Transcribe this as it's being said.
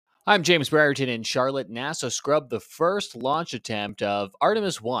I'm James Brereton in Charlotte. NASA scrubbed the first launch attempt of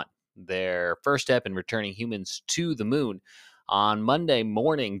Artemis 1, their first step in returning humans to the moon, on Monday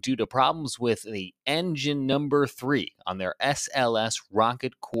morning due to problems with the engine number 3 on their SLS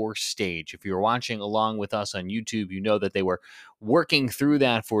rocket core stage. If you're watching along with us on YouTube, you know that they were working through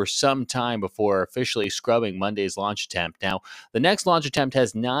that for some time before officially scrubbing Monday's launch attempt. Now, the next launch attempt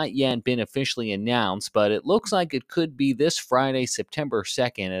has not yet been officially announced, but it looks like it could be this Friday, September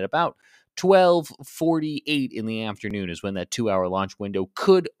 2nd at about 12:48 in the afternoon is when that 2-hour launch window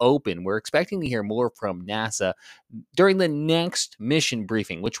could open. We're expecting to hear more from NASA during the next mission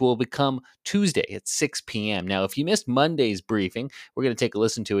briefing, which will become Tuesday at 6 p.m. Now, if you missed Monday's briefing, we're going to take a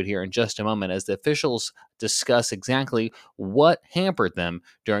listen to it here in just a moment as the officials discuss exactly what hampered them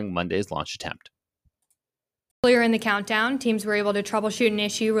during Monday's launch attempt. Earlier in the countdown, teams were able to troubleshoot an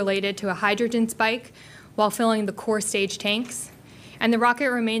issue related to a hydrogen spike while filling the core stage tanks, and the rocket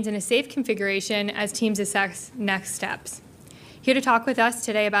remains in a safe configuration as teams assess next steps. Here to talk with us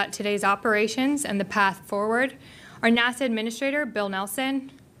today about today's operations and the path forward are NASA Administrator Bill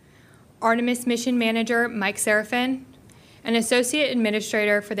Nelson, Artemis Mission Manager Mike Serafin, and Associate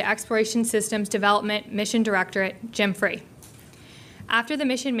Administrator for the Exploration Systems Development Mission Directorate, Jim Free. After the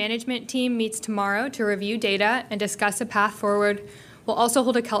mission management team meets tomorrow to review data and discuss a path forward, we'll also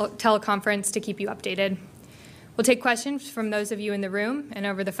hold a teleconference to keep you updated. We'll take questions from those of you in the room and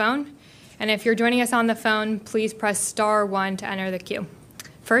over the phone. And if you're joining us on the phone, please press star 1 to enter the queue.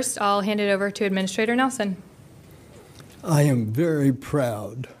 First, I'll hand it over to Administrator Nelson. I am very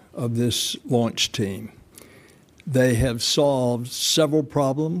proud of this launch team. They have solved several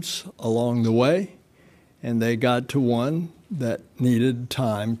problems along the way, and they got to one that needed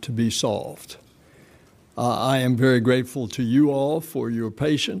time to be solved. I am very grateful to you all for your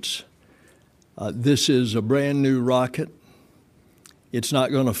patience. This is a brand new rocket. It's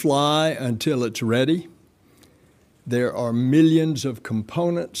not going to fly until it's ready. There are millions of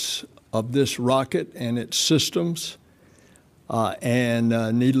components of this rocket and its systems, and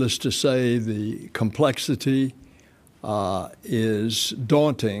needless to say, the complexity is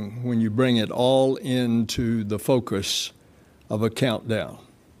daunting when you bring it all into the focus of a countdown.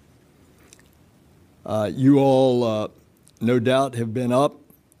 You all, no doubt, have been up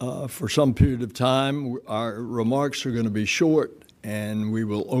for some period of time. Our remarks are going to be short, and we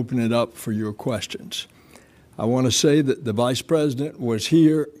will open it up for your questions. I want to say that the Vice President was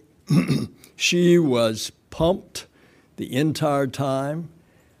here. She was pumped the entire time.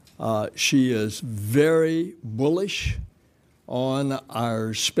 She is very bullish on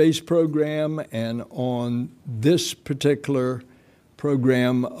our space program and on this particular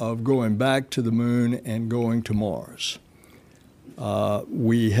program of going back to the moon and going to Mars.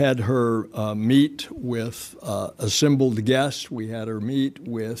 We had her meet with assembled guests. We had her meet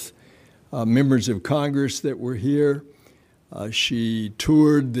with members of Congress that were here. She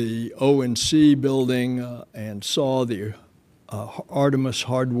toured the ONC building and saw the Artemis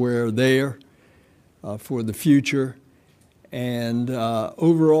hardware there for the future. And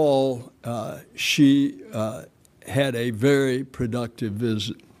overall, she had a very productive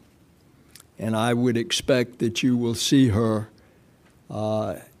visit. And I would expect that you will see her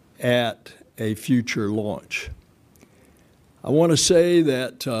at a future launch. I want to say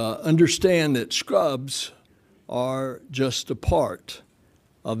that understand that scrubs are just a part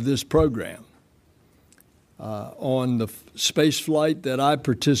of this program. On the space flight that I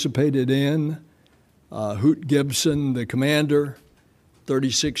participated in, Hoot Gibson, the commander,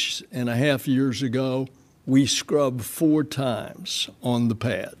 36 and a half years ago, we scrubbed 4 times on the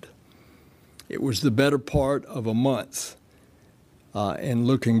pad. It was the better part of a month. And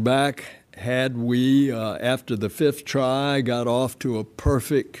looking back, had we, after the 5th try, got off to a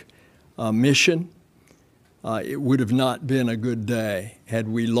perfect mission, it would have not been a good day had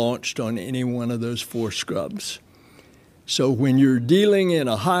we launched on any one of those 4 scrubs. So when you're dealing in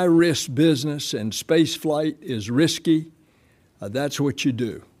a high-risk business and space flight is risky, that's what you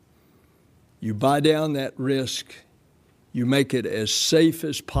do. You buy down that risk, you make it as safe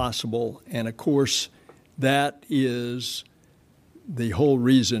as possible, and of course, that is the whole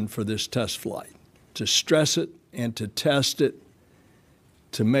reason for this test flight, to stress it and to test it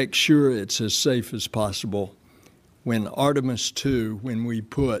to make sure it's as safe as possible when Artemis II, when we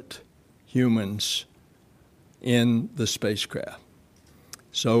put humans in the spacecraft.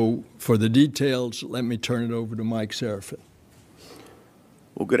 So for the details, let me turn it over to Mike Serafin.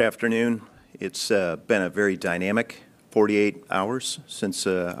 Well, good afternoon. It's been a very dynamic 48 hours since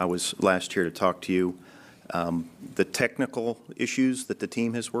I was last here to talk to you. The technical issues that the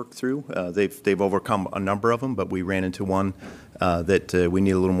team has worked through, they've overcome a number of them, but we ran into one that we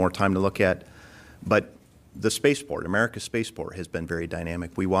need a little more time to look at. But the spaceport, America's spaceport, has been very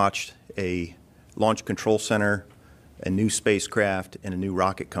dynamic. We watched a launch control center, a new spacecraft, and a new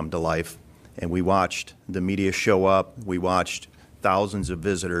rocket come to life. And we watched the media show up. We watched thousands of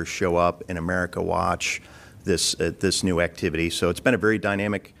visitors show up in America watch this new activity. So it's been a very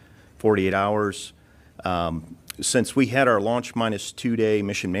dynamic 48 hours. Since we had our Launch Minus 2-day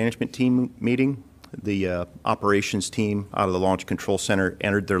mission management team meeting, the operations team out of the Launch Control Center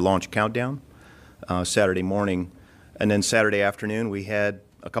entered their launch countdown Saturday morning. And then Saturday afternoon, we had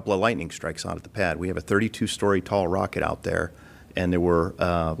a couple of lightning strikes out at the pad. We have a 32-story tall rocket out there, and there were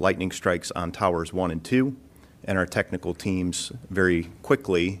lightning strikes on towers 1 and 2. And our technical teams very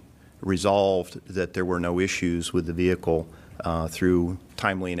quickly resolved that there were no issues with the vehicle through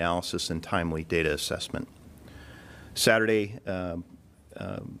timely analysis and timely data assessment. Saturday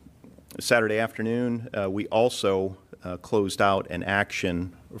afternoon, we also closed out an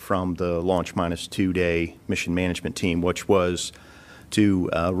action from the Launch Minus 2-day mission management team, which was to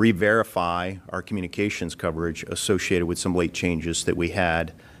re-verify our communications coverage associated with some late changes that we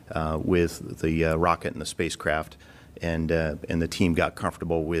had with the rocket and the spacecraft, and the team got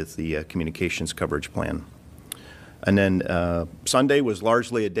comfortable with the communications coverage plan. And then Sunday was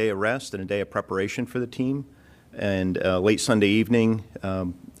largely a day of rest and a day of preparation for the team. And late Sunday evening,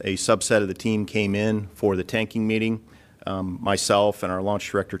 a subset of the team came in for the tanking meeting. Myself and our launch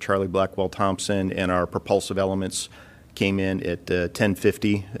director, Charlie Blackwell Thompson, and our propulsive elements came in at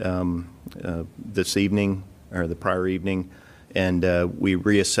 10:50 this evening, or the prior evening, and we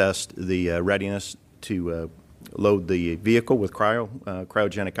reassessed the readiness to load the vehicle with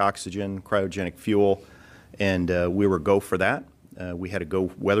cryogenic oxygen, cryogenic fuel, and we were go for that. We had a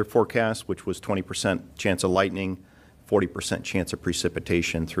go weather forecast, which was 20% chance of lightning, 40% chance of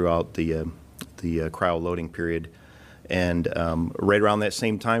precipitation throughout the cryo loading period. And right around that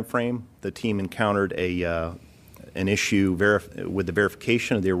same time frame, the team encountered an issue with the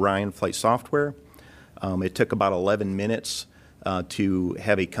verification of the Orion flight software. It took about 11 minutes to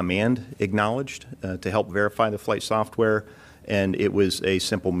have a command acknowledged to help verify the flight software, and it was a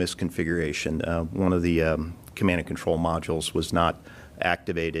simple misconfiguration. One of the command and control modules was not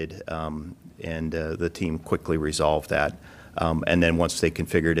activated, and the team quickly resolved that. And then once they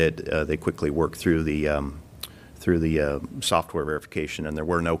configured it, they quickly worked through the software verification, and there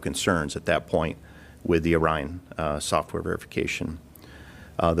were no concerns at that point with the Orion software verification.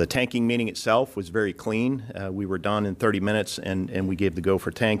 The tanking meeting itself was very clean. We were done in 30 minutes, and we gave the go for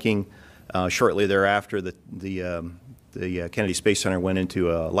tanking. Shortly thereafter, the Kennedy Space Center went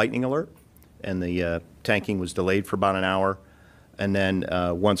into a lightning alert, and the tanking was delayed for about an hour. And then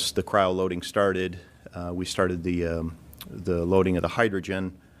once the cryo loading started, we started the loading of the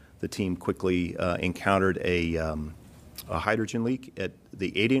hydrogen. The team quickly encountered a hydrogen leak at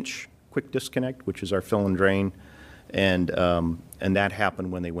the 8-inch quick disconnect, which is our fill and drain, and that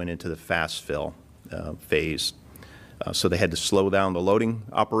happened when they went into the fast fill phase. So they had to slow down the loading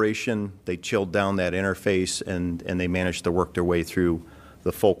operation. They chilled down that interface, and they managed to work their way through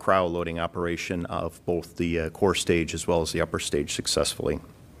the full cryo loading operation of both the core stage as well as the upper stage successfully.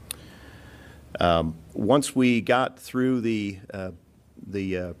 Once we got through the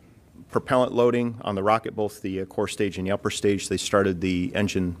propellant loading on the rocket, both the core stage and the upper stage, they started the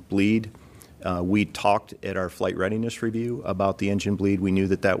engine bleed. We talked at our flight readiness review about the engine bleed. We knew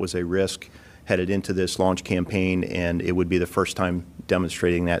that that was a risk headed into this launch campaign, and it would be the first time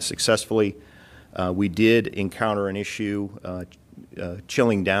demonstrating that successfully. We did encounter an issue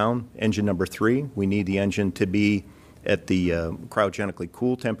chilling down engine number 3. We need the engine to be at the cryogenically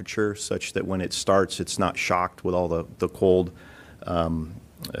cool temperature such that when it starts, it's not shocked with all the cold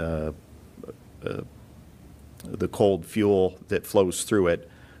fuel that flows through it.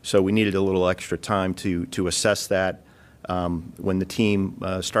 So we needed a little extra time to assess that. When the team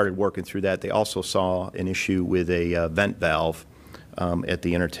started working through that, they also saw an issue with a vent valve at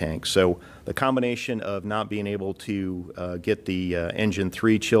the inner tank. So the combination of not being able to get the engine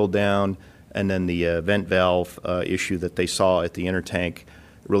 3 chilled down, and then the vent valve issue that they saw at the inner tank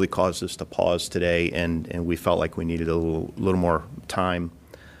really caused us to pause today, and we felt like we needed a little more time.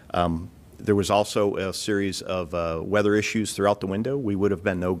 There was also a series of weather issues throughout the window. We would have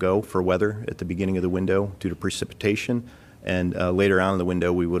been no-go for weather at the beginning of the window due to precipitation, and later on in the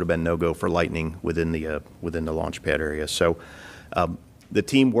window we would have been no-go for lightning within the launch pad area. So the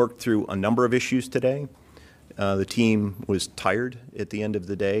team worked through a number of issues today. The team was tired at the end of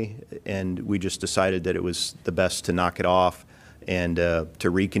the day, and we just decided that it was the best to knock it off and to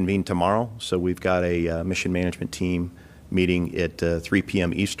reconvene tomorrow. So we've got a mission management team meeting at 3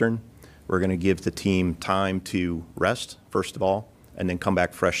 p.m. Eastern. We're going to give the team time to rest, first of all, and then come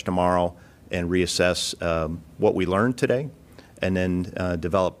back fresh tomorrow and reassess what we learned today, and then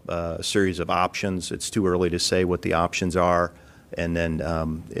develop a series of options. It's too early to say what the options are. And then,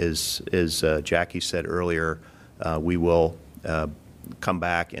 as Jackie said earlier, we will come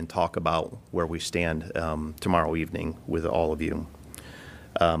back and talk about where we stand tomorrow evening with all of you.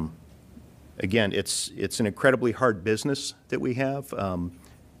 Again, it's an incredibly hard business that we have.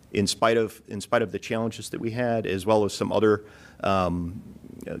 In spite of the challenges that we had, as well as some other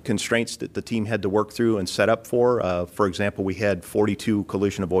constraints that the team had to work through and set up for. For example, we had 42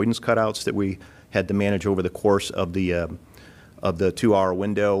 collision avoidance cutouts that we had to manage over the course of the 2-hour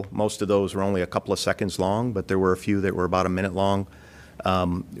window. Most of those were only a couple of seconds long, but there were a few that were about a minute long.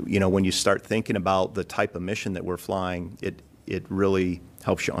 When you start thinking about the type of mission that we're flying, it really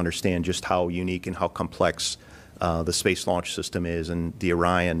helps you understand just how unique and how complex the Space Launch System is, and the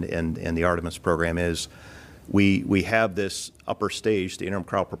Orion and the Artemis program is. We have this upper stage, the interim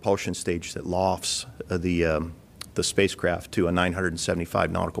cryo propulsion stage, that lofts the spacecraft to a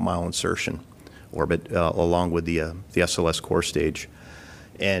 975 nautical mile insertion orbit, along with the SLS core stage.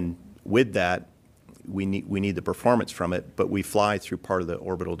 And with that, we need the performance from it, but we fly through part of the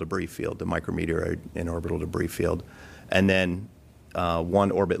orbital debris field, the micrometeorite and orbital debris field. And then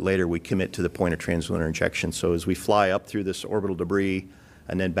one orbit later, we commit to the point of translunar injection. So as we fly up through this orbital debris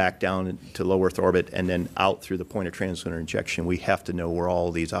and then back down to low Earth orbit and then out through the point of translunar injection, we have to know where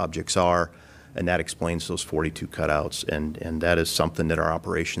all these objects are, and that explains those 42 cutouts. And that is something that our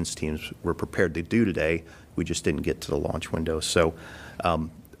operations teams were prepared to do today. We just didn't get to the launch window. So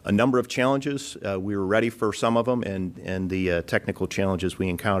a number of challenges. We were ready for some of them, and the technical challenges we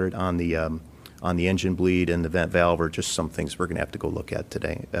encountered on the engine bleed and the vent valve are just some things we're going to have to go look at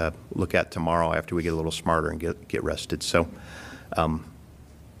today, look at tomorrow after we get a little smarter and get rested. So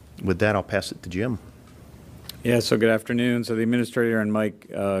with that, I'll pass it to Jim. Yeah, so good afternoon. So the administrator and Mike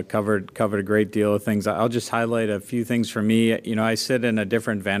covered a great deal of things. I'll just highlight a few things for me. I sit in a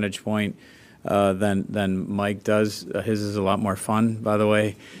different vantage point than Mike does. His is a lot more fun, by the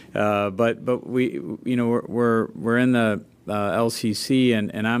way. But we, we're in the LCC,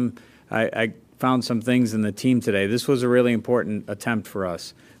 and I found some things in the team today. This was a really important attempt for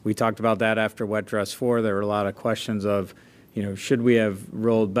us. We talked about that after Wet Dress 4. There were a lot of questions of, should we have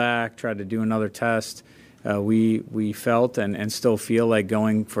rolled back, tried to do another test? We felt and still feel like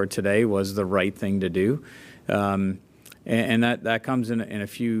going for today was the right thing to do. And that comes in a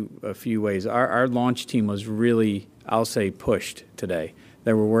few ways. Our launch team was really, I'll say, pushed today.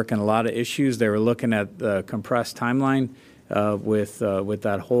 They were working a lot of issues. They were looking at the compressed timeline with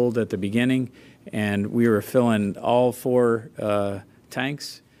that hold at the beginning, and we were filling all 4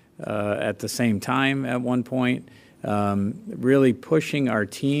 tanks at the same time at one point, really pushing our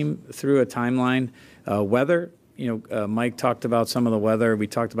team through a timeline. Weather, Mike talked about some of the weather. We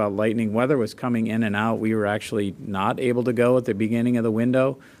talked about lightning. Weather was coming in and out. We were actually not able to go at the beginning of the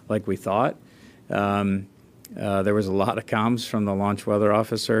window like we thought. There was a lot of comms from the launch weather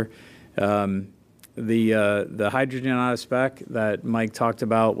officer. The hydrogen out of spec that Mike talked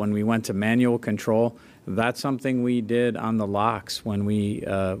about when we went to manual control, that's something we did on the locks when we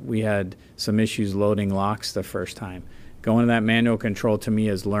had some issues loading locks the first time. Going to that manual control to me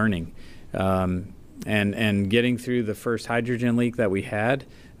is learning. And getting through the first hydrogen leak that we had,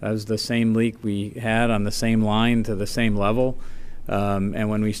 that was the same leak we had on the same line to the same level. And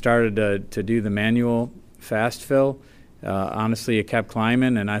when we started to do the manual fast fill, honestly, it kept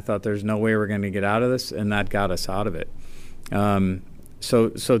climbing, and I thought there's no way we're going to get out of this, and that got us out of it. So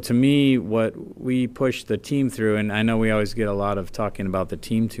to me, what we pushed the team through, and I know we always get a lot of talking about the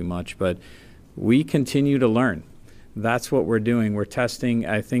team too much, but we continue to learn. That's what we're doing. We're testing,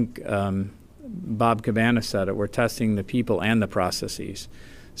 I think Bob Cabana said it, we're testing the people and the processes.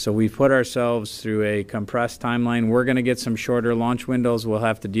 So we've put ourselves through a compressed timeline. We're going to get some shorter launch windows we'll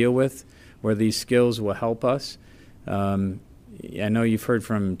have to deal with, where these skills will help us. I know you've heard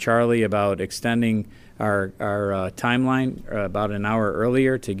from Charlie about extending our timeline about an hour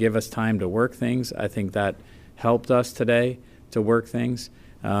earlier to give us time to work things. I think that helped us today to work things.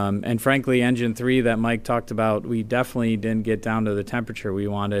 And frankly, Engine 3 that Mike talked about, we definitely didn't get down to the temperature we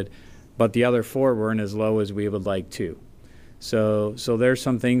wanted, but the other 4 weren't as low as we would like to. So there's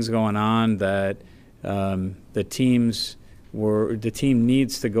some things going on that the team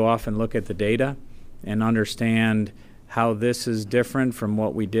needs to go off and look at the data and understand how this is different from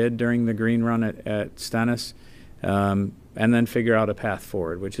what we did during the green run at Stennis. and then figure out a path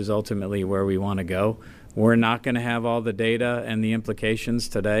forward, which is ultimately where we want to go. We're not going to have all the data and the implications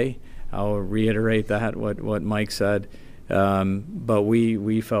today. I'll reiterate that, what Mike said. But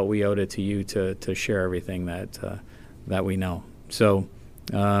we felt we owed it to you to share everything that we know. So,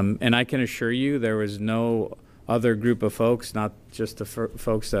 and I can assure you there was no other group of folks, not just the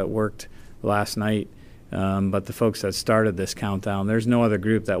folks that worked last night, but the folks that started this countdown. There's no other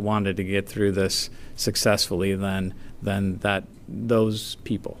group that wanted to get through this successfully than those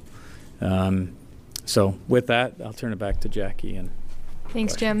people. So with that, I'll turn it back to Jackie.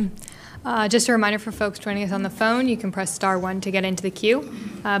 Thanks, Jim. Just a reminder for folks joining us on the phone, you can press *1 to get into the queue.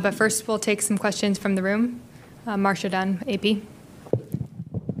 But first, we'll take some questions from the room. Marcia Dunn, AP.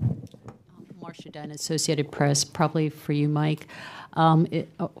 Marcia Dunn, Associated Press, probably for you, Mike,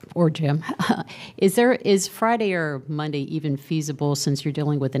 or Jim. Is Friday or Monday even feasible since you're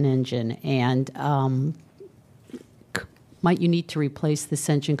dealing with an engine? And might you need to replace this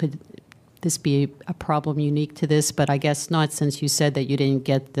engine? Could this be a problem unique to this? But I guess not, since you said that you didn't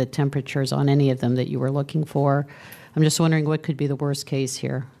get the temperatures on any of them that you were looking for. I'm just wondering what could be the worst case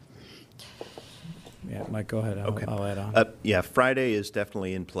here. Yeah, Mike, go ahead. I'll add on. Yeah, Friday is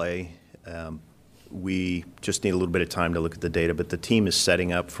definitely in play. We just need a little bit of time to look at the data, but the team is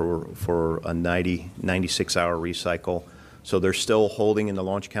setting up for a 96-hour recycle. So they're still holding in the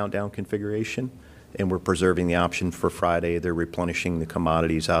launch countdown configuration, and we're preserving the option for Friday. They're replenishing the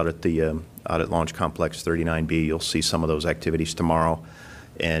commodities out at Launch Complex 39B. You'll see some of those activities tomorrow.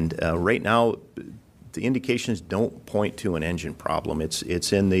 And right now, the indications don't point to an engine problem.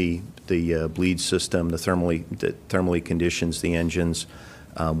 It's in the bleed system, the thermally conditions the engines.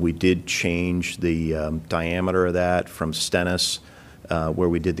 We did change the diameter of that from Stennis, where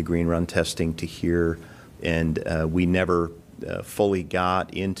we did the green run testing, to here, and we never fully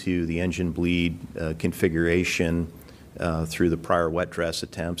got into the engine bleed configuration through the prior wet dress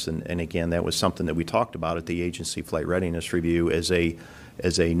attempts. And again, that was something that we talked about at the agency flight readiness review as a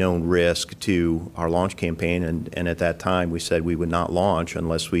known risk to our launch campaign. And at that time, we said we would not launch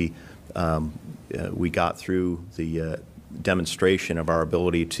unless we got through the demonstration of our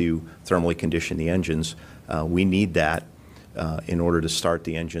ability to thermally condition the engines. We need that in order to start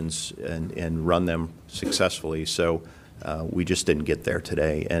the engines and run them successfully. So we just didn't get there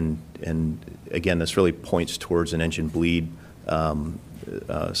today. And again, this really points towards an engine bleed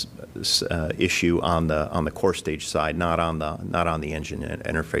issue on the core stage side, not on the engine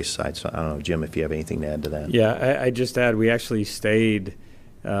interface side. So I don't know, Jim, if you have anything to add to that. Yeah, I just add we actually stayed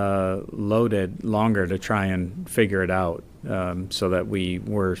loaded longer to try and figure it out, so that we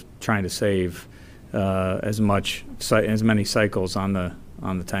were trying to save as many cycles on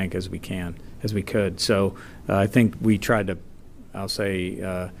the tank as we could. So I think we tried to, I'll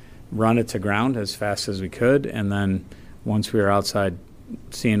say, run it to ground as fast as we could, and then once we were outside,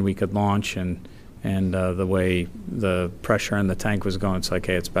 seeing we could launch and the way the pressure in the tank was going, it's like,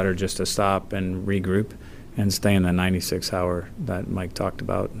 hey, it's better just to stop and regroup and stay in the 96-hour that Mike talked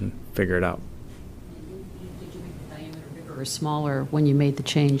about and figure it out. Did you make the diameter bigger or smaller when you made the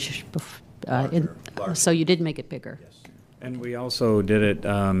change? Larger. So you did make it bigger? Yes. And we also did it,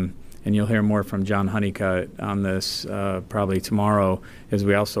 and you'll hear more from John Honeycutt on this probably tomorrow, is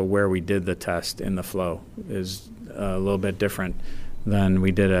we also, where we did the test in the flow is a little bit different than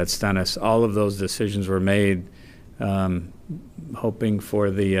we did at Stennis. All of those decisions were made hoping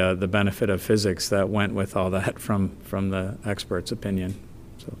for the benefit of physics that went with all that from the expert's opinion.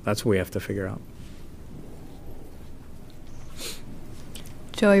 So that's what we have to figure out.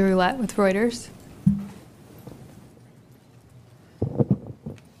 Joey Roulette with Reuters.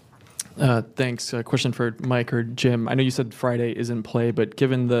 Thanks. A question for Mike or Jim. I know you said Friday is in play, but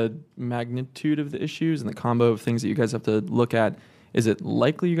given the magnitude of the issues and the combo of things that you guys have to look at, is it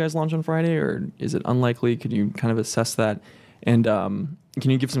likely you guys launch on Friday, or is it unlikely? Could you kind of assess that? And can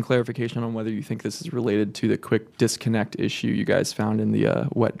you give some clarification on whether you think this is related to the quick disconnect issue you guys found in the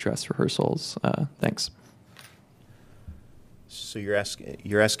wet dress rehearsals? Thanks. So you're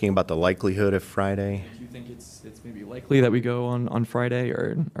asking about the likelihood of Friday? Do you think it's maybe likely that we go on Friday,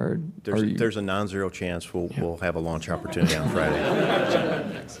 or there's a non-zero chance we'll have a launch opportunity on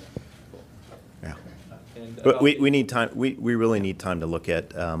Friday. Yeah. But we need time. We really need time to look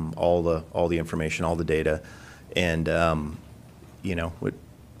at all the information, all the data, and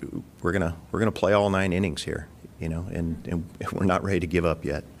we're gonna play all 9 innings here, and we're not ready to give up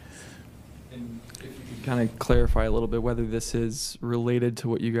yet. Kind of clarify a little bit whether this is related to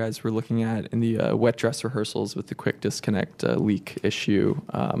what you guys were looking at in the wet dress rehearsals with the quick disconnect leak issue.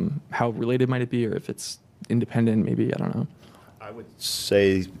 How related might it be, or if it's independent, maybe, I don't know. I would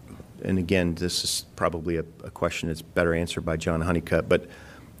say and again, this is probably a question that's better answered by John Honeycutt, but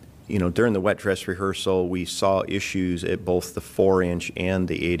during the wet dress rehearsal, we saw issues at both the 4-inch and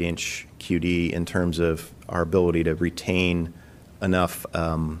the 8-inch QD in terms of our ability to retain enough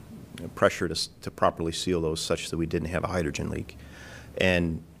pressure to properly seal those such that we didn't have a hydrogen leak.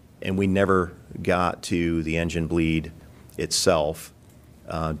 And we never got to the engine bleed itself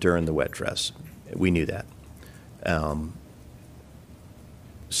during the wet dress. We knew that.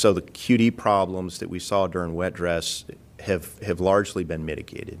 So the QD problems that we saw during wet dress have largely been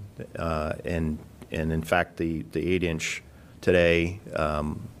mitigated, and in fact the 8-inch today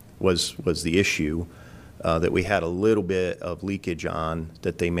was the issue that we had a little bit of leakage on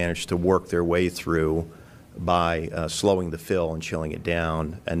that they managed to work their way through by slowing the fill and chilling it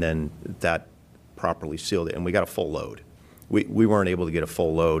down, and then that properly sealed it, and we got a full load. We weren't able to get a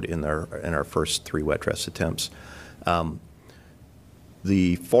full load in our first 3 wet dress attempts.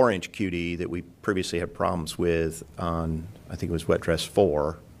 The 4-inch QD that we previously had problems with on, I think it was wet dress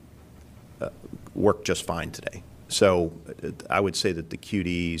 4, worked just fine today. So I would say that the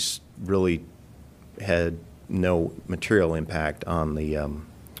QDs really had no material impact on the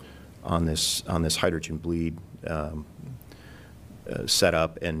on this hydrogen bleed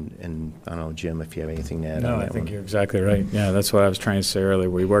setup. And I don't know, Jim, if you have anything to add on that. No, I think you're exactly right. Yeah, that's what I was trying to say earlier.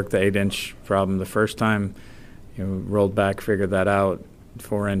 We worked the 8-inch problem the first time, rolled back, figured that out.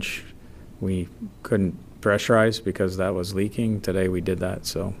 4-inch, we couldn't pressurize because that was leaking. Today we did that,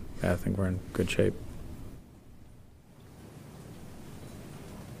 so yeah, I think we're in good shape.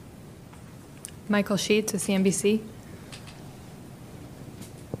 Michael Sheets with CNBC.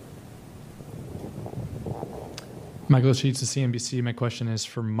 Michael Sheets of CNBC. My question is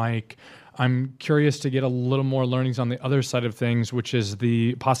for Mike. I'm curious to get a little more learnings on the other side of things, which is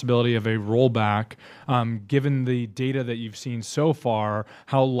the possibility of a rollback. Given the data that you've seen so far,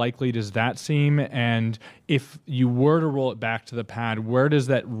 how likely does that seem? And if you were to roll it back to the pad, where does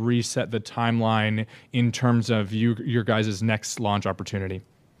that reset the timeline in terms of your guys' next launch opportunity?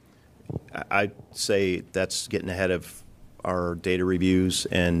 I'd say that's getting ahead of our data reviews,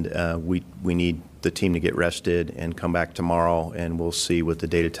 and we need the team to get rested and come back tomorrow, and we'll see what the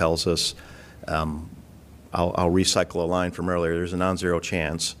data tells us. I'll recycle a line from earlier. There's a non-zero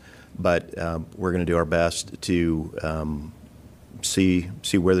chance, but we're going to do our best to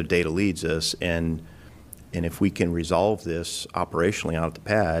see where the data leads us, and if we can resolve this operationally out at the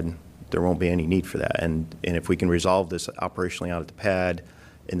pad, there won't be any need for that. And if we can resolve this operationally out at the pad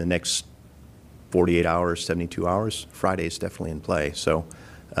in the next 48 hours, 72 hours, Friday is definitely in play. So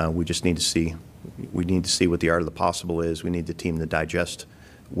we just need to see. We need to see what the art of the possible is. We need the team to digest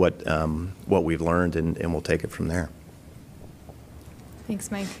what we've learned, and we'll take it from there. Thanks,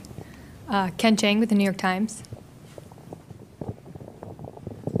 Mike. Ken Chang with the New York Times.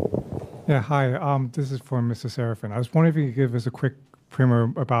 Yeah, hi. This is for Mr. Serafin. I was wondering if you could give us a quick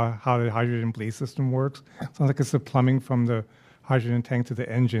primer about how the hydrogen bleed system works. Sounds like it's the plumbing from the hydrogen tank to the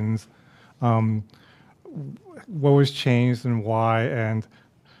engines. What was changed and why? And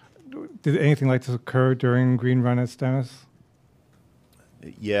did anything like this occur during Green Run at Stennis?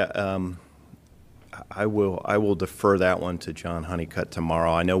 Yeah, I will defer that one to John Honeycutt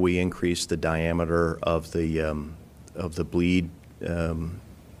tomorrow. I know we increased the diameter of the bleed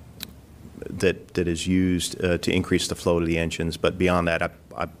that is used to increase the flow to the engines, but beyond that,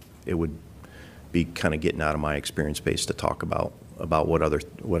 it would be kind of getting out of my experience base to talk about what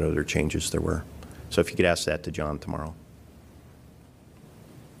other changes there were. So if you could ask that to John tomorrow.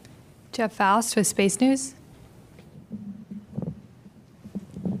 Jeff Faust with Space News.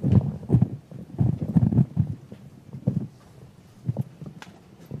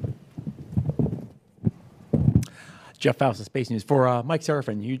 Jeff Faust of Space News. For Mike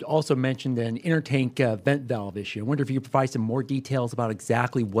Serafin, you also mentioned an intertank vent valve issue. I wonder if you could provide some more details about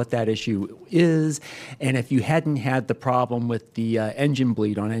exactly what that issue is, and if you hadn't had the problem with the engine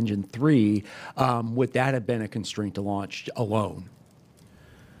bleed on engine 3, would that have been a constraint to launch alone?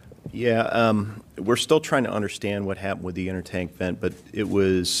 Yeah, we're still trying to understand what happened with the intertank vent, but it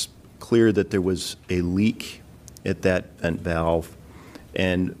was clear that there was a leak at that vent valve,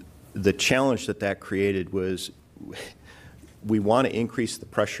 and the challenge that created was we want to increase the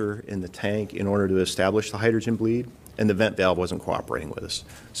pressure in the tank in order to establish the hydrogen bleed, and the vent valve wasn't cooperating with us.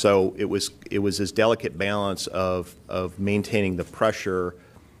 So it was this delicate balance of maintaining the pressure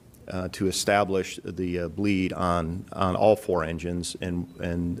to establish the bleed on all 4 engines,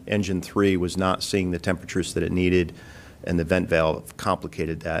 and engine 3 was not seeing the temperatures that it needed, and the vent valve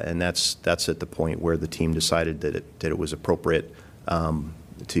complicated that, and that's at the point where the team decided that it was appropriate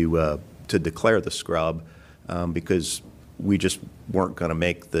to declare the scrub, because we just weren't going to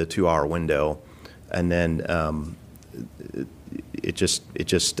make the 2-hour window, and then it just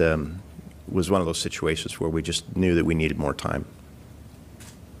was one of those situations where we just knew that we needed more time.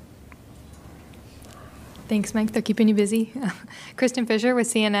 Thanks, Mike. They're keeping you busy. Kristen Fisher with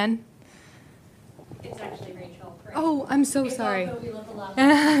CNN. It's actually Rachel. Oh, I'm so sorry.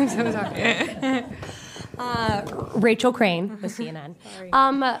 I'm so sorry. Rachel Crane with CNN.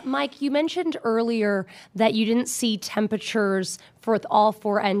 Mike, you mentioned earlier that you didn't see temperatures for all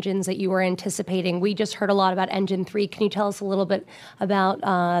 4 engines that you were anticipating. We just heard a lot about engine 3. Can you tell us a little bit about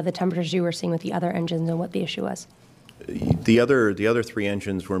the temperatures you were seeing with the other engines and what the issue was? The other 3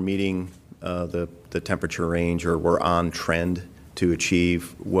 engines were meeting the temperature range, or were on trend to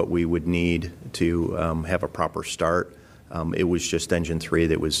achieve what we would need to have a proper start. It was just engine 3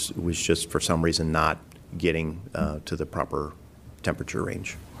 that was just for some reason not getting to the proper temperature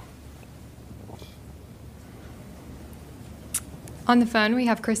range. On the phone, we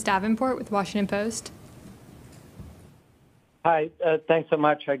have Chris Davenport with Washington Post. Hi, thanks so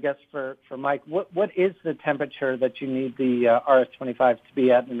much, I guess, for Mike. What is the temperature that you need the RS-25 to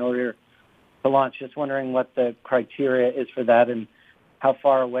be at in order to launch? Just wondering what the criteria is for that and how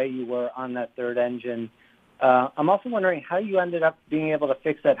far away you were on that 3rd engine. I'm also wondering how you ended up being able to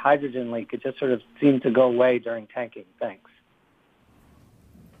fix that hydrogen leak. It just sort of seemed to go away during tanking. Thanks.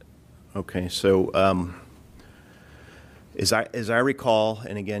 Okay, so as I recall,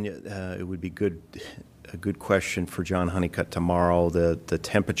 and again, it would be a good question for John Honeycutt tomorrow. The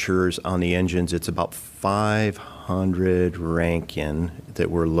temperatures on the engines, it's about 500 Rankine that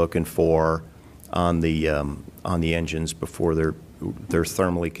we're looking for on the engines before they're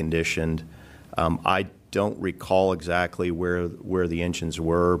thermally conditioned. I don't recall exactly where the engines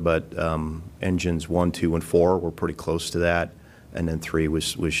were, but engines 1, 2, and 4 were pretty close to that, and then 3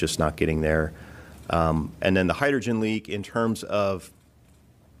 was just not getting there. And then the hydrogen leak, in terms of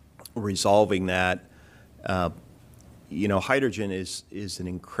resolving that, hydrogen is an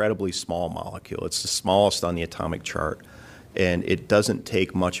incredibly small molecule. It's the smallest on the atomic chart, and it doesn't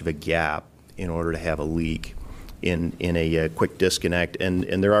take much of a gap in order to have a leak in a quick disconnect.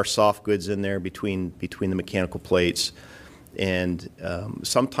 And there are soft goods in there between the mechanical plates, and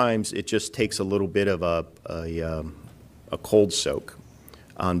sometimes it just takes a little bit of a cold soak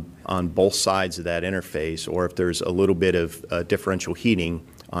on both sides of that interface, or if there's a little bit of differential heating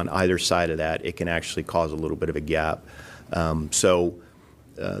on either side of that, it can actually cause a little bit of a gap. So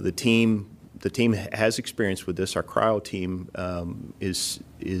the team has experience with this. Our cryo team is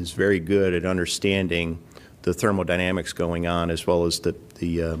very good at understanding the thermodynamics going on, as well as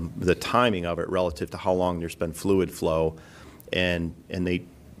the timing of it relative to how long there's been fluid flow, and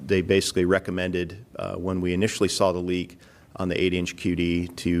they basically recommended when we initially saw the leak on the 8-inch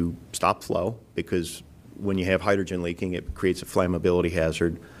QD to stop flow, because when you have hydrogen leaking, it creates a flammability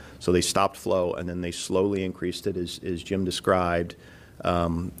hazard. So they stopped flow, and then they slowly increased it, as Jim described,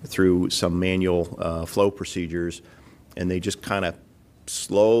 through some manual flow procedures, and they just kind of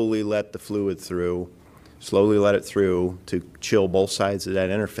slowly let the fluid through, slowly let it through to chill both sides of that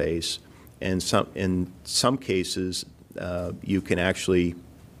interface. And in some cases, you can actually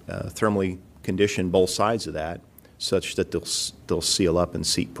thermally condition both sides of that, such that they'll seal up and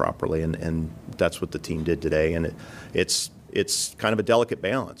seat properly, and that's what the team did today. And it's kind of a delicate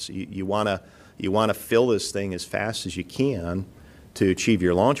balance. You want to fill this thing as fast as you can to achieve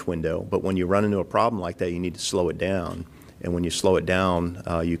your launch window, but when you run into a problem like that, you need to slow it down. And when you slow it down,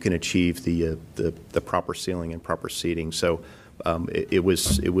 you can achieve the proper sealing and proper seating. So it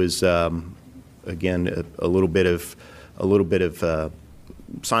was again a little bit of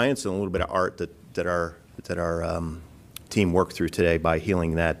science and a little bit of art that our team worked through today by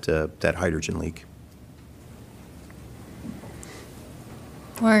healing that hydrogen leak.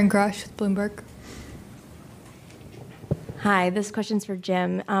 Lauren Grush with Bloomberg. Hi, this question's for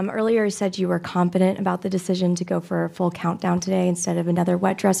Jim. Earlier you said you were confident about the decision to go for a full countdown today instead of another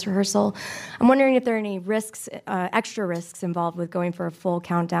wet dress rehearsal. I'm wondering if there are any risks, extra risks involved with going for a full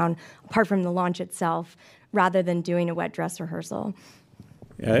countdown, apart from the launch itself, rather than doing a wet dress rehearsal.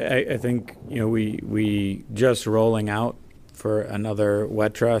 I think we just rolling out for another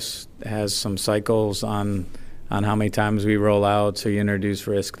wet dress has some cycles on how many times we roll out, so you introduce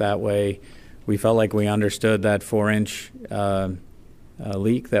risk that way. We felt like we understood that 4-inch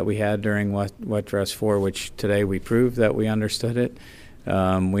leak that we had during wet dress 4, which today we proved that we understood it.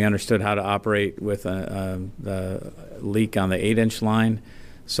 We understood how to operate with the leak on the 8-inch line.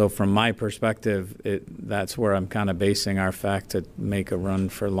 So from my perspective, that's where I'm kind of basing our fact to make a run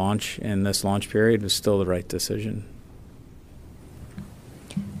for launch in this launch period is still the right decision.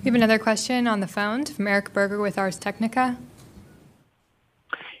 We have another question on the phone from Eric Berger with Ars Technica.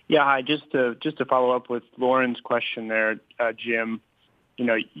 Yeah, hi. Just to follow up with Lauren's question there, Jim.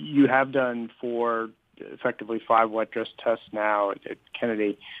 You have done effectively 5 wet dress tests now at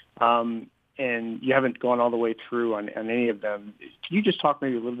Kennedy, and you haven't gone all the way through on any of them. Can you just talk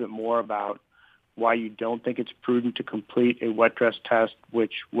maybe a little bit more about why you don't think it's prudent to complete a wet dress test,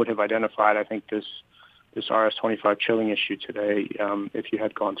 which would have identified, I think, this RS-25 chilling issue today if you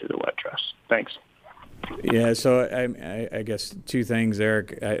had gone through the wet dress? Thanks. Yeah, so I guess 2 things,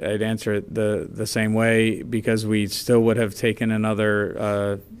 Eric. I'd answer it the same way, because we still would have taken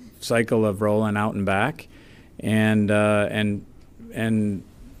another cycle of rolling out and back, and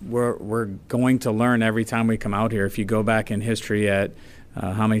we're going to learn every time we come out here. If you go back in history at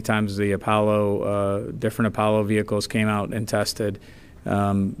how many times the different Apollo vehicles came out and tested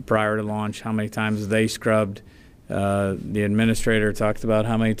prior to launch, how many times they scrubbed. The administrator talked about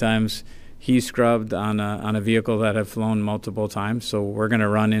how many times he scrubbed on a vehicle that had flown multiple times. So we're going to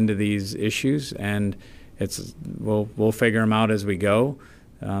run into these issues, and we'll figure them out as we go.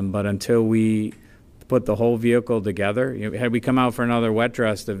 But until we put the whole vehicle together, had we come out for another wet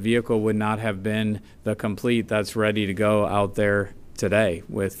dress, the vehicle would not have been the complete that's ready to go out there today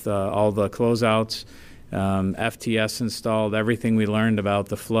with all the closeouts, FTS installed, everything we learned about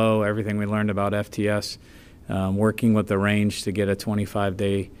the flow, everything we learned about FTS, working with the range to get a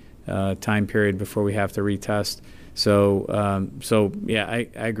 25-day time period before we have to retest. So yeah, I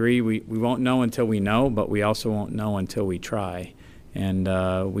agree. We won't know until we know, but we also won't know until we try.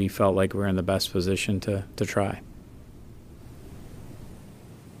 And we felt like we're in the best position to try.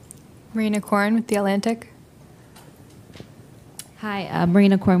 Marina Corn with The Atlantic. Hi,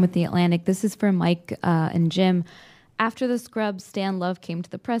 Marina Corn with The Atlantic. This is for Mike and Jim. After the scrub, Stan Love came to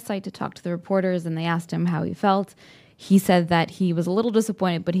the press site to talk to the reporters, and they asked him how he felt. He said that he was a little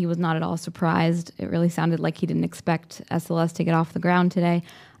disappointed, but he was not at all surprised. It really sounded like he didn't expect SLS to get off the ground today.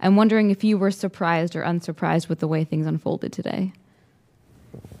 I'm wondering if you were surprised or unsurprised with the way things unfolded today.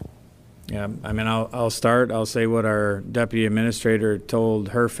 Yeah, I mean, I'll start. I'll say what our deputy administrator told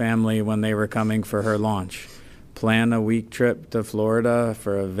her family when they were coming for her launch. Plan a week trip to Florida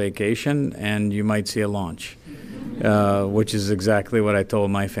for a vacation, and you might see a launch, which is exactly what I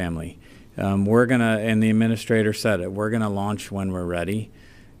told my family. We're going to, and the administrator said it, we're going to launch when we're ready,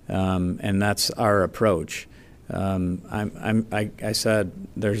 and that's our approach. I said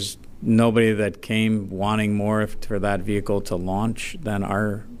there's nobody that came wanting more for that vehicle to launch than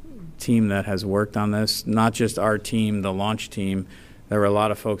our team that has worked on this. Not just our team, the launch team. There were a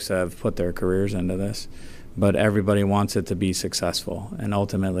lot of folks that have put their careers into this, but everybody wants it to be successful, and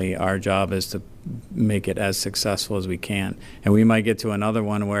ultimately our job is to make it as successful as we can. And we might get to another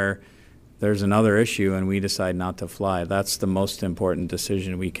one where there's another issue and we decide not to fly. That's the most important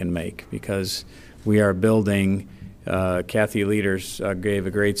decision we can make, because we are building. Kathy Leaders gave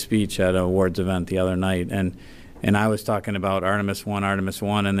a great speech at an awards event the other night, and I was talking about Artemis 1,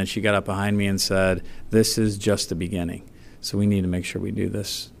 and then she got up behind me and said, this is just the beginning. So we need to make sure we do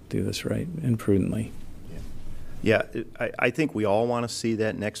this right and prudently. Yeah, I think we all want to see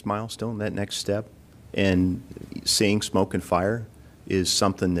that next milestone, that next step, and seeing smoke and fire is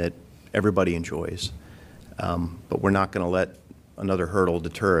something that everybody enjoys. But we're not going to let another hurdle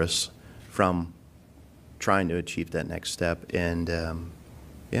deter us from trying to achieve that next step. And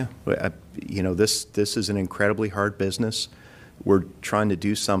yeah, this is an incredibly hard business. We're trying to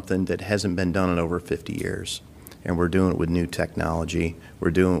do something that hasn't been done in over 50 years. And we're doing it with new technology.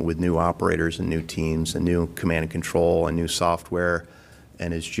 We're doing it with new operators and new teams and new command and control and new software.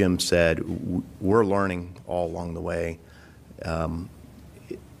 And as Jim said, we're learning all along the way.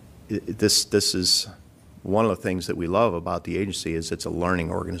 This is one of the things that we love about the agency is it's a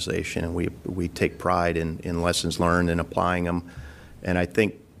learning organization, and we take pride in lessons learned and applying them. And I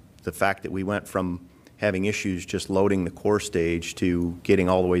think the fact that we went from having issues just loading the core stage to getting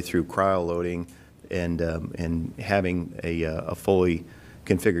all the way through cryo loading and having a fully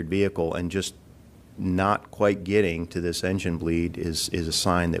configured vehicle and just not quite getting to this engine bleed is a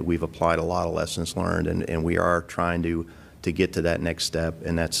sign that we've applied a lot of lessons learned, and we are trying to get to that next step,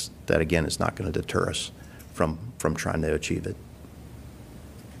 and that again is not going to deter us from trying to achieve it.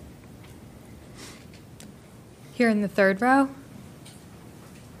 Here in the third row.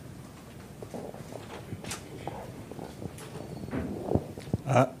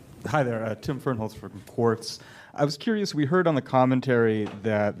 Hi there, Tim Fernholz from Quartz. I was curious, we heard on the commentary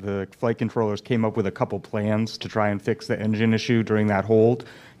that the flight controllers came up with a couple plans to try and fix the engine issue during that hold.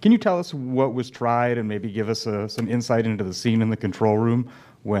 Can you tell us what was tried and maybe give us some insight into the scene in the control room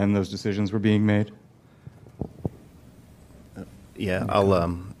when those decisions were being made? Yeah,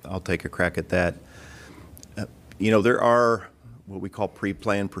 I'll take a crack at that. There are what we call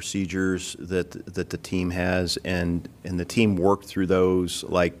pre-planned procedures that the team has, and the team worked through those,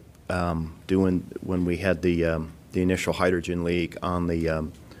 like doing when we had the initial hydrogen leak on the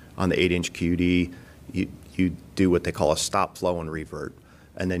 8-inch QD. You do what they call a stop, flow, and revert,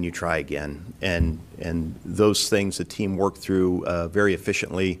 and then you try again. And those things the team worked through very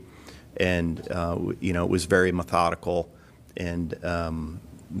efficiently, and it was very methodical, and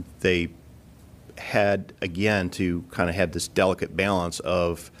they had, again, to kind of have this delicate balance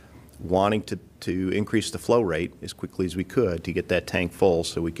of wanting to increase the flow rate as quickly as we could to get that tank full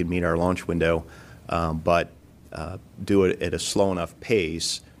so we could meet our launch window, but do it at a slow enough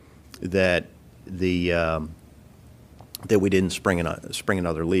pace that that we didn't spring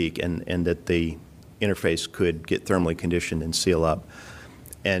another leak, and that the interface could get thermally conditioned and seal up.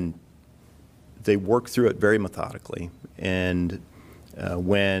 And they worked through it very methodically. And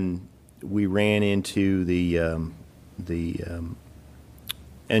when we ran into the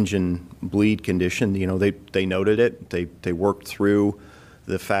engine bleed condition, they noted it. They worked through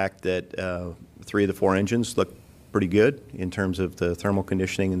the fact that 3 of the 4 engines looked pretty good in terms of the thermal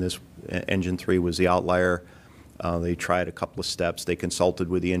conditioning, and this engine 3 was the outlier. They tried a couple of steps. They consulted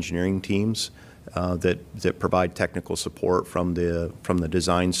with the engineering teams that provide technical support from the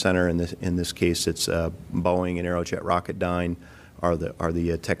design center. In this case, it's Boeing and Aerojet Rocketdyne are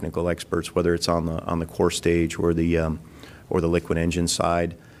the technical experts, whether it's on the core stage or the liquid engine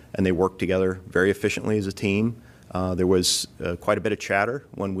side, and they worked together very efficiently as a team. There was quite a bit of chatter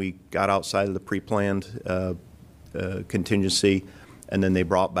when we got outside of the pre-planned contingency, and then they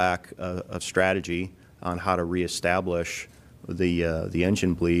brought back a strategy on how to reestablish the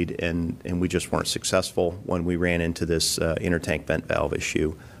engine bleed, and we just weren't successful when we ran into this intertank vent valve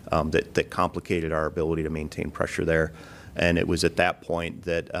issue that complicated our ability to maintain pressure there. And it was at that point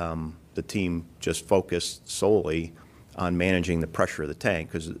that the team just focused solely on managing the pressure of the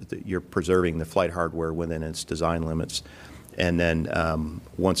tank, because you're preserving the flight hardware within its design limits. And then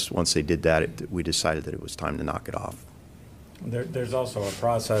once they did that, we decided that it was time to knock it off. There's also a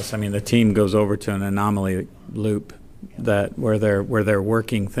process. I mean, the team goes over to an anomaly loop where they're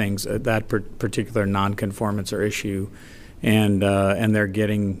working things at that particular non-conformance or issue, and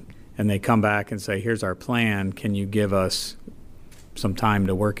they come back and say, here's our plan, can you give us some time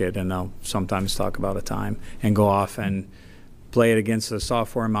to work it? And they'll sometimes talk about a time and go off and play it against a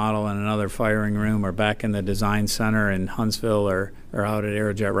software model in another firing room, or back in the design center in Huntsville, or out at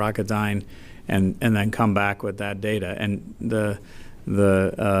Aerojet Rocketdyne, and then come back with that data. And the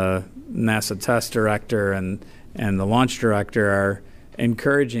NASA test director and the launch director are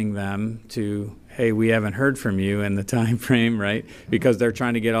encouraging them to, hey, we haven't heard from you in the time frame, right? Because they're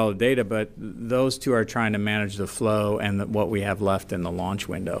trying to get all the data, but those two are trying to manage the flow and what we have left in the launch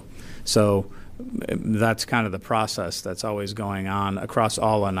window. So that's kind of the process that's always going on across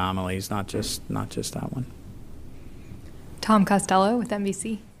all anomalies, not just that one. Tom Costello with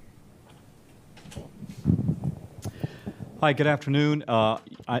NBC. Hi, good afternoon.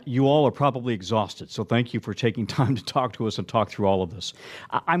 You all are probably exhausted, so thank you for taking time to talk to us and talk through all of this.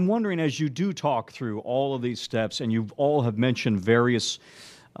 I'm wondering, as you do talk through all of these steps, and you all have mentioned various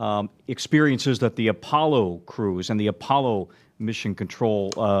experiences that the Apollo crews and the Apollo mission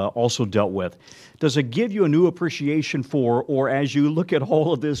control also dealt with, does it give you a new appreciation for, or as you look at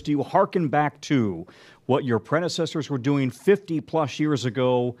all of this, do you hearken back to what your predecessors were doing 50-plus years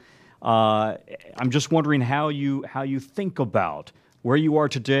ago? I'm just wondering how you think about where you are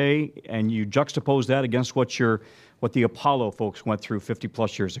today, and you juxtapose that against what the Apollo folks went through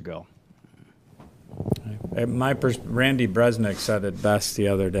 50-plus years ago. Randy Bresnik said it best the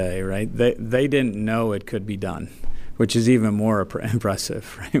other day, right? They didn't know it could be done, which is even more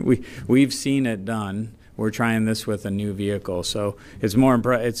impressive, right? We've seen it done. We're trying this with a new vehicle, so it's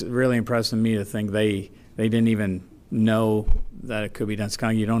really impressive to me to think they didn't even know that it could be done. It's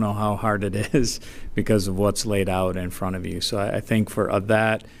kind of, you don't know how hard it is because of what's laid out in front of you. So I think for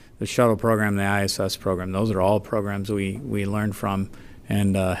that, the shuttle program, the ISS program, those are all programs we learn from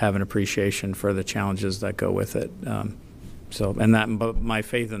and have an appreciation for the challenges that go with it. But my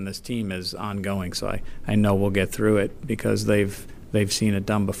faith in this team is ongoing. So I know we'll get through it because they've seen it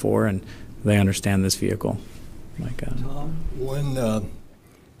done before and they understand this vehicle. Tom, one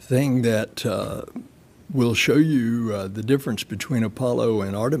thing that will show you the difference between Apollo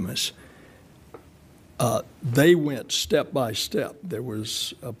and Artemis. They went step by step. There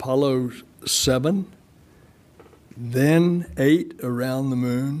was Apollo 7, then 8 around the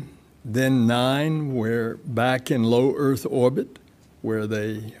moon, then 9 where back in low Earth orbit, where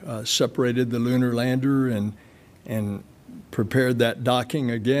they separated the lunar lander and prepared that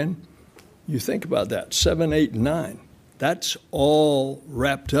docking again. You think about that, 7, 8, and 9. That's all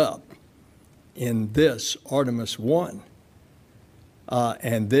wrapped up in this Artemis 1.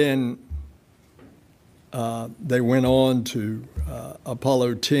 And then they went on to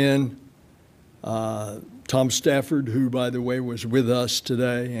Apollo 10. Tom Stafford, who, by the way, was with us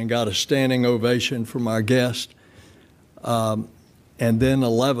today and got a standing ovation from our guest, and then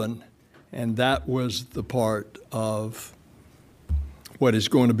 11, and that was the part of what is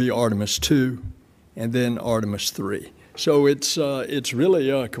going to be Artemis 2, and then Artemis 3. So it's really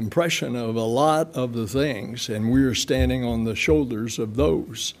a compression of a lot of the things, and we're standing on the shoulders of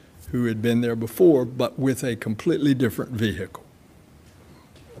those who had been there before, but with a completely different vehicle.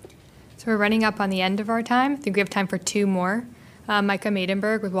 So we're running up on the end of our time. I think we have time for two more. Micah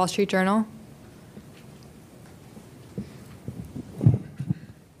Maidenberg with Wall Street Journal.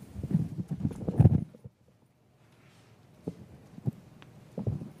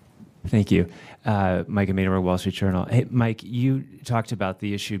 Thank you. Micah Maidenberg, Wall Street Journal. Hey, Mike, you talked about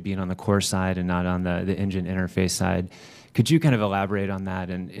the issue being on the core side and not on the engine interface side. Could you kind of elaborate on that?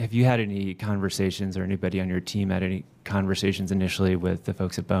 And have you had any conversations, or anybody on your team had any conversations initially with the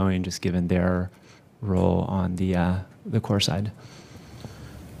folks at Boeing, just given their role on the core side?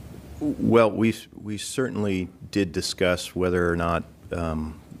 Well, we certainly did discuss whether or not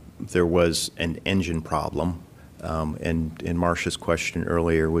there was an engine problem. And Marcia's question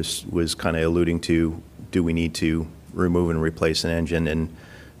earlier was kind of alluding to, do we need to remove and replace an engine?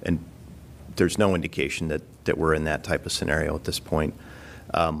 And there's no indication that we're in that type of scenario at this point.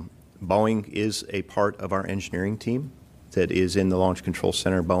 Boeing is a part of our engineering team that is in the Launch Control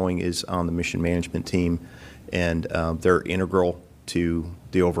Center. Boeing is on the mission management team, and they're integral to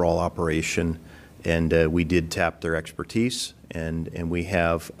the overall operation. And we did tap their expertise, and we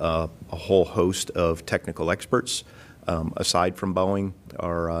have a whole host of technical experts aside from Boeing.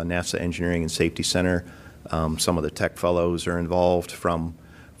 Our NASA Engineering and Safety Center, some of the tech fellows are involved from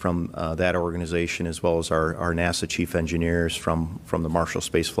that organization, as well as our NASA chief engineers from the Marshall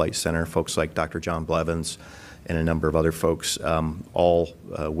Space Flight Center, folks like Dr. John Blevins and a number of other folks, all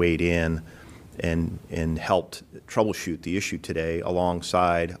weighed in and helped troubleshoot the issue today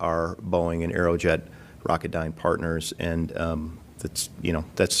alongside our Boeing and Aerojet Rocketdyne partners. And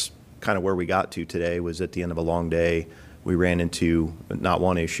that's kind of where we got to today. Was at the end of a long day, we ran into not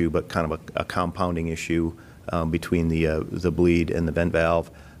one issue, but kind of a compounding issue between the bleed and the vent valve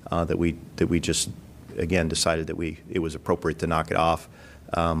that we just again decided that it was appropriate to knock it off,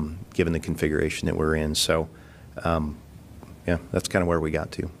 given the configuration that we're in. So yeah, that's kind of where we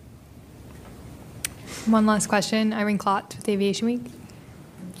got to. One last question. Irene Klotz with Aviation Week.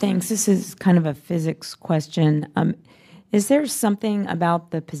 Thanks. This is kind of a physics question. Is there something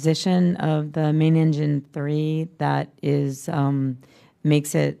about the position of the main engine 3 that is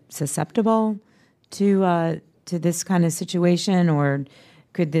makes it susceptible to this kind of situation, or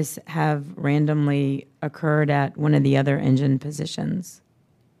could this have randomly occurred at one of the other engine positions?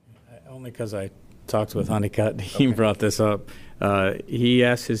 Only because I talked with Honeycutt, he brought this up. He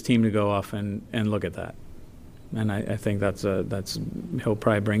asked his team to go off and look at that. And I think he'll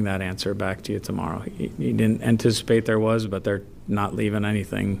probably bring that answer back to you tomorrow. He didn't anticipate there was, but they're not leaving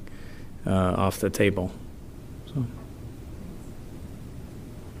anything off the table. So.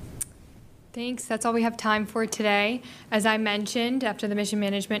 Thanks. That's all we have time for today. As I mentioned, after the mission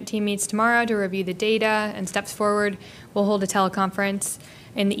management team meets tomorrow to review the data and steps forward, we'll hold a teleconference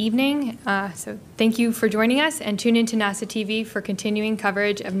in the evening. So thank you for joining us, and tune into NASA TV for continuing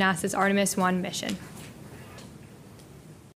coverage of NASA's Artemis 1 mission.